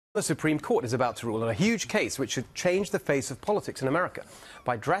The Supreme Court is about to rule on a huge case which should change the face of politics in America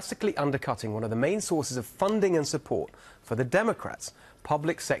by drastically undercutting one of the main sources of funding and support for the Democrats,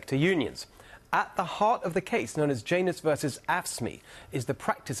 public sector unions. At the heart of the case, known as Janus versus AFSCME, is the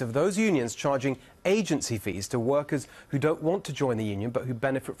practice of those unions charging agency fees to workers who don't want to join the union but who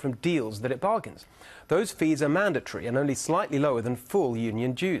benefit from deals that it bargains. Those fees are mandatory and only slightly lower than full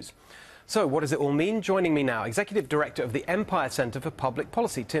union dues. So what does it all mean? Joining me now, Executive Director of the Empire Center for Public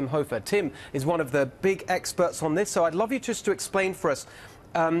Policy, Tim Hofer. Tim is one of the big experts on this, so I'd love you just to explain for us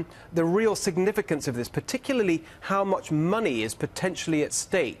the real significance of this, particularly how much money is potentially at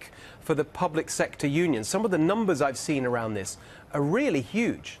stake for the public sector unions. Some of the numbers I've seen around this are really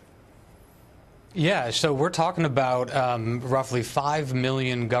huge. Yeah, so we're talking about roughly 5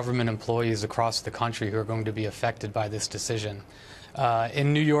 million government employees across the country who are going to be affected by this decision.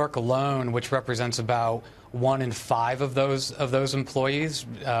 In New York alone, which represents about 1 in 5 of those employees,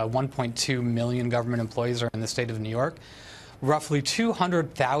 1.2 million government employees are in the state of New York. Roughly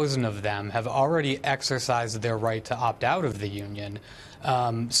 200,000 of them have already exercised their right to opt out of the union.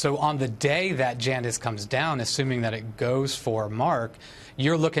 So on the day that Janus comes down, assuming that it goes for Mark,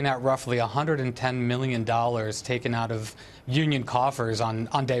 you're looking at roughly $110 million taken out of union coffers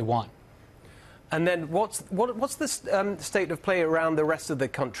on day one. And then what's the state of play around the rest of the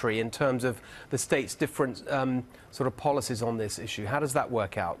country in terms of the state's different sort of policies on this issue? How does that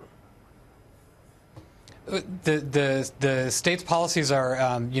work out? The state's policies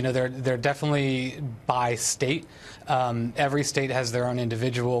are, they're definitely by state. Every state has their own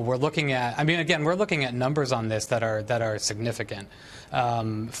individual. We're looking at, we're looking at numbers on this that are significant.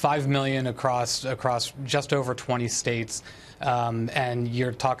 5 million across just over 20 states, and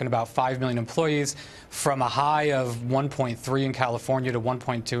you're talking about 5 million employees, from a high of 1.3 in California to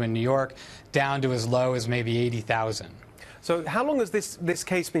 1.2 in New York, down to as low as maybe 80,000. So how long has this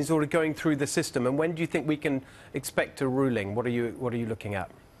case been sort of going through the system, and when do you think we can expect a ruling? What are you looking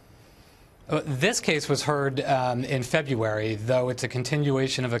at? This case was heard in February, though it's a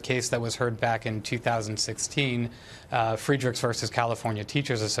continuation of a case that was heard back in 2016, Friedrichs versus California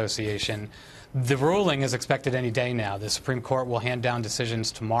Teachers Association. The ruling is expected any day now. The Supreme Court will hand down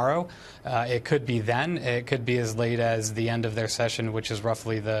decisions tomorrow. It could be then. It could be as late as the end of their session, which is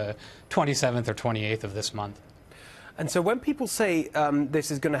roughly the 27th or 28th of this month. And so when people say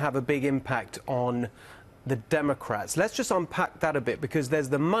this is going to have a big impact on the Democrats, let's just unpack that a bit, because there's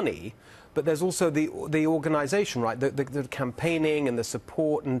the money, but there's also the organization, right? The campaigning and the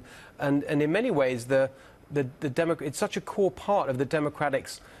support, and in many ways it's such a core part of the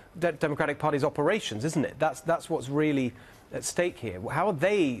Democratic Party's operations, isn't it? That's what's really at stake here. How are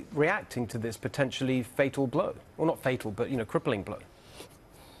they reacting to this potentially fatal blow? Well, not fatal, but crippling blow.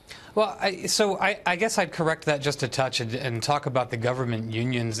 Well, I guess I'd correct that just a touch and talk about the government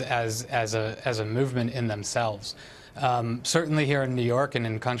unions as a movement in themselves. Certainly here in New York and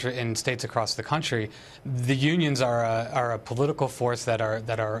in states across the country, the unions are a political force that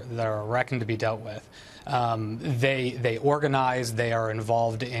are reckoned to be dealt with. They organize, they are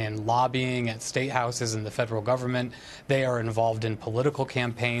involved in lobbying at state houses and the federal government. They are involved in political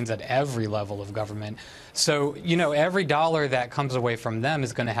campaigns at every level of government. So, every dollar that comes away from them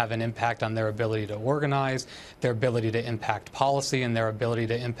is going to have an impact on their ability to organize, their ability to impact policy, and their ability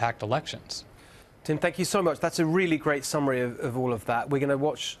to impact elections. Tim, thank you so much. That's a really great summary of all of that. We're going to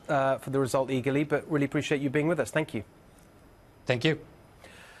watch for the result eagerly, but really appreciate you being with us. Thank you. Thank you.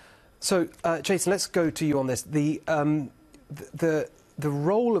 So, Jason, let's go to you on this. The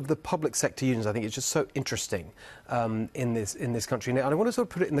role of the public sector unions, I think, is just so interesting in this country. And I want to sort of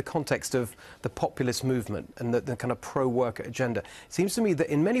put it in the context of the populist movement and the kind of pro-worker agenda. It seems to me that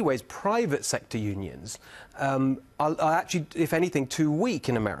in many ways, private sector unions are actually, if anything, too weak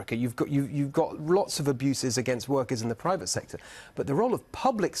in America. You've got lots of abuses against workers in the private sector, but the role of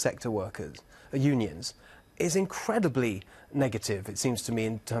public sector unions is incredibly negative, it seems to me,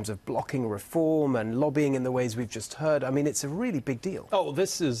 in terms of blocking reform and lobbying in the ways we've just heard. I mean, it's a really big deal. Oh,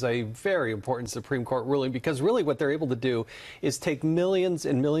 this is a very important Supreme Court ruling, because really what they're able to do is take millions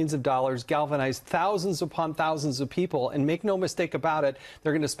and millions of dollars, galvanize thousands upon thousands of people, and make no mistake about it,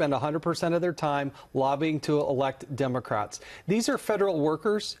 they're going to spend 100% of their time lobbying to elect Democrats. These are federal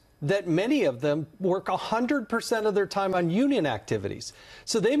workers that many of them work 100% of their time on union activities.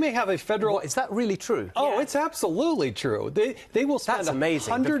 So they may have a federal... Is that really true? Oh, yeah. It's absolutely true. They will spend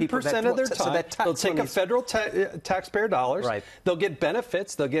 100% of their time. They'll take a federal taxpayer dollars. Right. They'll get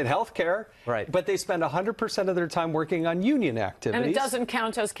benefits. They'll get health care. Right. But they spend 100% of their time working on union activities. And it doesn't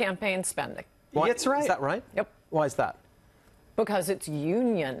count as campaign spending. Why, that's right. Is that right? Yep. Why is that? Because it's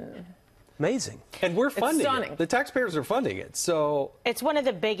union. Amazing. And we're funding stunning. it. The taxpayers are funding it. So It's one of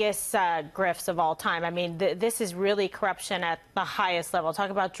the biggest grifts of all time. I mean, this is really corruption at the highest level. Talk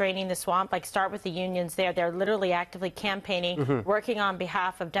about draining the swamp. Like, start with the unions there. They're literally actively campaigning, working on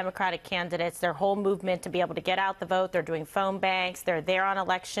behalf of Democratic candidates. Their whole movement to be able to get out the vote. They're doing phone banks. They're there on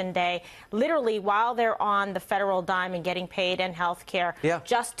Election Day, literally while they're on the federal dime and getting paid in health care,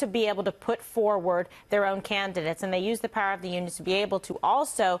 just to be able to put forward their own candidates. And they use the power of the unions to be able to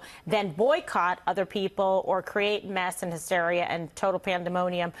also then boycott other people or create mess and hysteria and total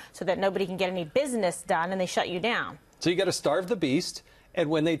pandemonium so that nobody can get any business done, and they shut you down. So you got to starve the beast. And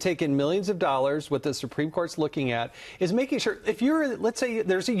when they take in millions of dollars, what the Supreme Court's looking at is making sure, if you're, let's say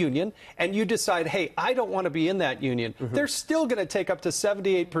there's a union and you decide, hey, I don't want to be in that union, they're still going to take up to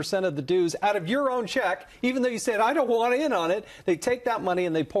 78% of the dues out of your own check, even though you said, I don't want in on it. They take that money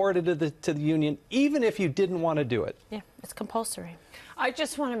and they pour it into the union, even if you didn't want to do it. Yeah, it's compulsory. I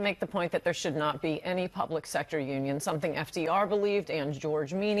just want to make the point that there should not be any public sector union, something FDR believed and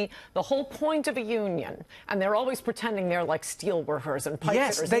George Meany. The whole point of a union, and they're always pretending they're like steel workers and pipe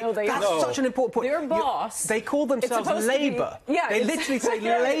Yes, fitters. that's such an important point. Their boss. They call themselves Labour. They literally say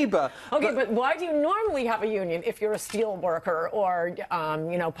Labour. Okay, but why do you normally have a union if you're a steel worker or,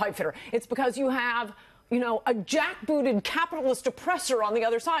 pipe fitter? It's because you have a jackbooted capitalist oppressor on the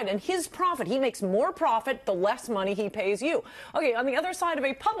other side, and his profit, he makes more profit the less money he pays you. Okay, on the other side of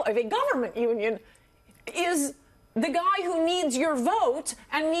a government union is the guy who needs your vote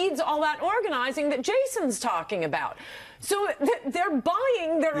and needs all that organizing that Jason's talking about. So they're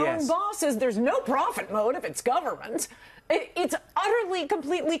buying their own bosses. There's no profit motive. It's government. It's utterly,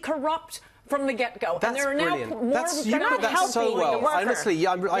 completely corrupt from the get-go. That's and there are now brilliant. more You put that so well. Honestly,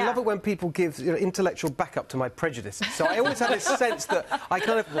 I love it when people give intellectual backup to my prejudices. So I always have this sense that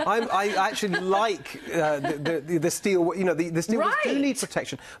I actually like the steel. The steel do need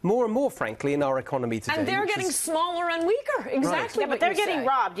protection more and more, frankly, in our economy today. And they're getting smaller and weaker. Exactly. Yeah, but they're getting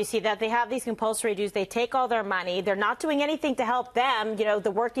robbed. You see that they have these compulsory dues. They take all their money. They're not doing anything to help them.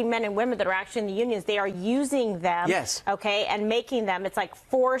 The working men and women that are actually in the unions. They are using them. Yes. Okay, and making them. It's like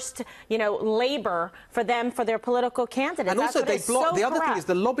forced, labor for them for their political candidates. And also, they block. The other thing is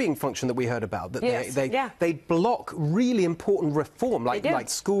the lobbying function that we heard about. That they block really important reform, like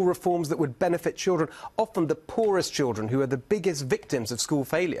school reforms that would benefit children. Often the poorest children, who are the biggest victims of school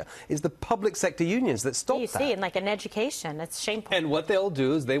failure, is the public sector unions that stop that. You see, and like in education, it's shameful. And what they'll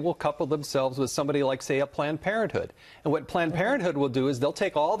do is they will couple themselves with somebody like, say, a Planned Parenthood. And what Planned Parenthood will do is they'll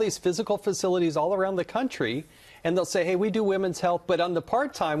take all these physical facilities all around the country and they'll say, hey, we do women's health, but on the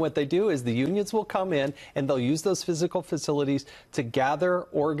part-time, what they do is the unions will come in and they'll use those physical facilities to gather,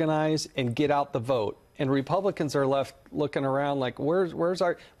 organize, and get out the vote. And Republicans are left looking around like, where's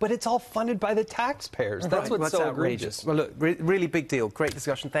our... But it's all funded by the taxpayers. That's what's so outrageous. Well, look, really big deal. Great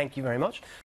discussion. Thank you very much.